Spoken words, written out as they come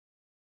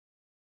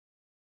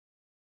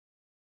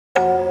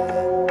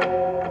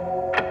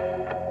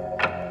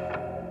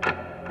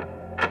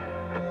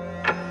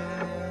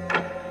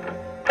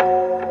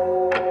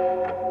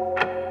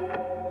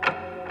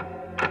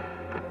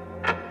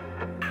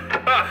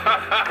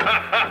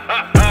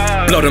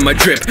Blood on my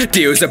drip,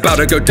 deal's about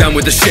to go down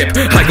with the ship.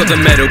 I got the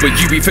medal, but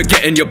you be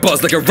forgetting your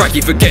bars like a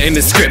Iraqi forgetting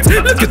the script.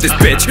 Look at this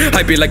bitch,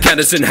 I be like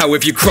Anderson, how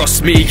if you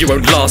cross me, you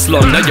won't last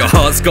long. Now your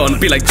heart's gone,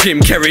 be like Jim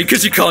Carrey,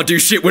 cause you can't do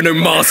shit with no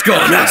mask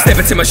on. Step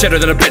into my shadow,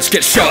 then a bitch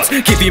gets shot.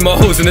 Give you more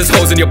holes and there's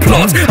holes in your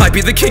plot. I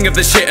be the king of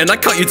the shit and I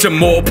cut you to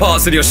more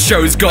parts than your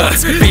show's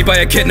got. Be by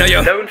a kid, now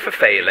you're known for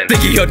failing.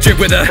 Thinking you're drip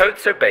with a code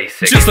so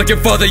basic. Just like your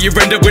father, you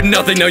end up with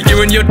nothing. Now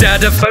you and your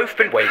dad have both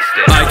been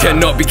wasted. I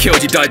cannot be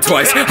killed, you died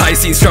twice. I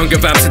seen stronger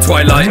vamps in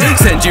Twilight.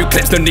 Send you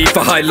clips, no need for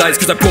highlights,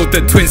 cause I brought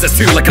the twins, that's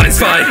two like I'm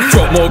spy.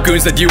 Drop more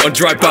goons than you on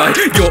drive-by.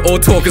 You're all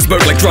talk and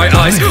smoke like dry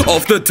ice.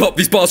 Off the top,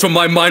 these bars from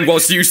my mind,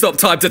 whilst you stop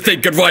time to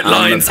think and write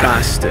lines. I'm a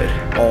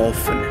bastard,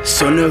 orphan,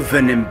 son of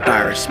an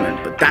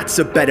embarrassment, but that's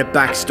a better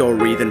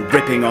backstory than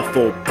ripping off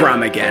old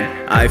Bram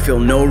again. I feel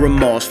no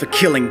remorse for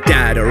killing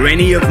dad or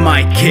any of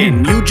my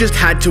kin. You just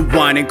had to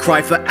whine and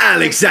cry for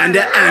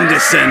Alexander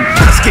Anderson.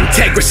 Ask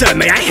Integra,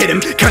 may I hit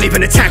him? Can't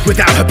even attack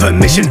without her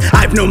permission.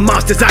 I've no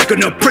masters, I've got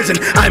no prison.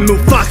 I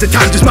move faster,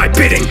 time does my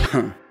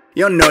bidding.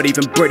 You're not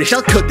even British,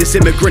 I'll cut this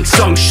immigrant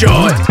song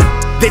short.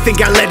 They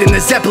think I led in the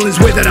Zeppelins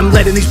with it, I'm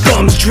letting these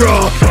bombs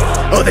drop.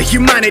 Oh, the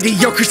humanity,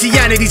 your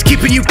Christianity's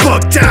keeping you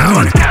bogged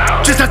down.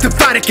 Just like the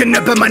Vatican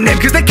about my name,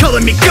 cause they're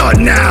calling me God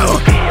now.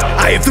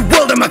 I have the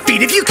world on my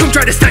feet, if you come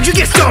try to stand, you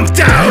get stomped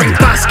down. Bring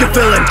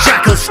Baskerville and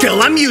Jackal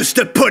still, I'm used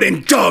to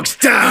putting dogs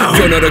down.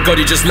 You're not a god,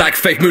 you just lack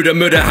faith, Muda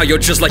Muda, how you're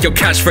just like your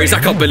catchphrase. I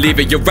can't believe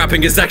it, your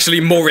rapping is actually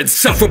more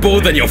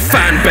insufferable than your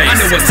fan base. I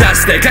know what's at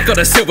stake, I got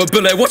a silver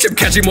bullet, watch him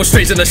catching more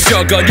strays than a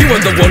shotgun. You are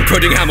the one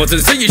quoting Hamilton,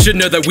 so you should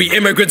know that we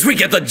immigrants, we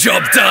get the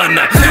job done.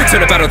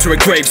 Turn a battle to a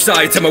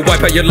gravesite, I'ma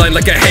wipe out your line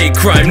like a hate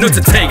crime, not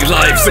to take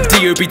lives. But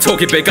D.O. be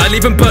talking big, I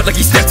leave him burnt like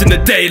he stepped in the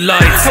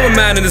daylight. How a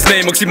man and his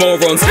name,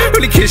 oxymorons.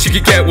 Only kiss you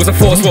could get was a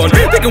forced one.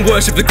 They can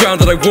worship the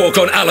ground that I walk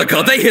on,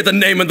 Alucard, they hear the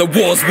name and the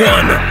war's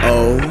won.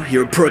 Oh,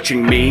 you're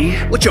approaching me?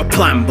 What's your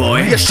plan,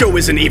 boy? Your show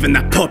isn't even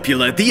that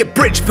popular, the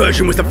abridged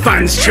version was the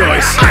fans'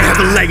 choice. I have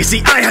a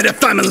legacy, I had a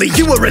family,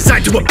 you were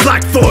resigned to a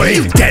black boy.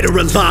 You dead or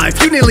alive,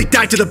 you nearly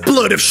died to the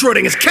blood of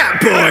Schrodinger's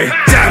cat boy.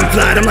 Damn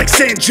Vlad, I'm like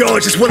St.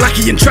 George, this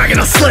Wallachian dragon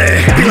I'll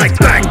slay. Be like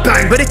bang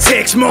bang, but it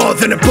takes more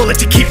than a bullet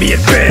to keep me at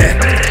bay.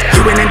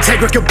 You and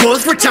Integra can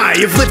both retire,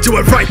 you've lived to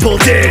a ripe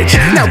old age.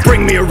 Now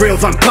bring me a real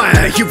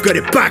vampire, you've got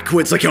it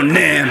backwards like your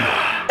name.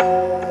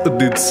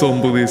 Did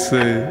somebody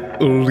say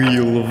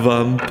real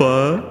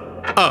vampire?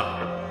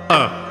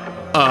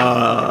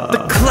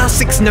 The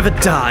classics never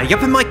die,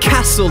 up in my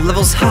castle,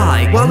 levels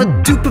high. While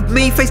a dupe of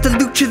me faced a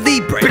lucha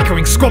libre,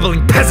 bickering,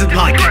 squabbling,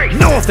 peasant-like.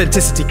 No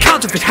authenticity,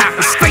 counterfeit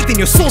hackers. Faith in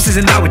your sources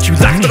and now what you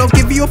lack. But I'll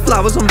give you your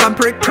flowers on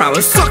vampiric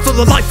prowess. Sucked all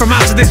the life from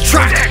out of this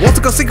track. Want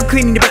to go sick of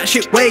cleaning your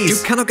batshit ways.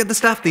 You cannot get the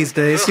staff these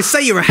days. You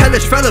say you're a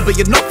hellish fella, but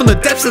you're not from the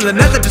depths of the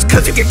nether just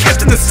cause you get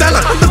kept in the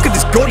cellar. Look at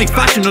this gaudy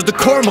fashion of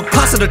decorum of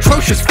class and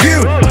atrocious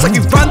view. It's like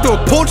you ran through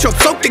a pawn shop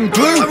soaked in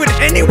glue. Why would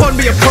anyone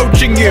be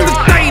approaching you?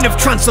 The bane of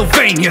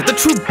Transylvania,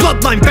 the true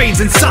bloodline veins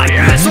inside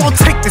me. So I'll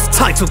take this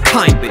title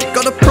kindly.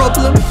 Got a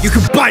problem? You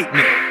can bite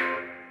me.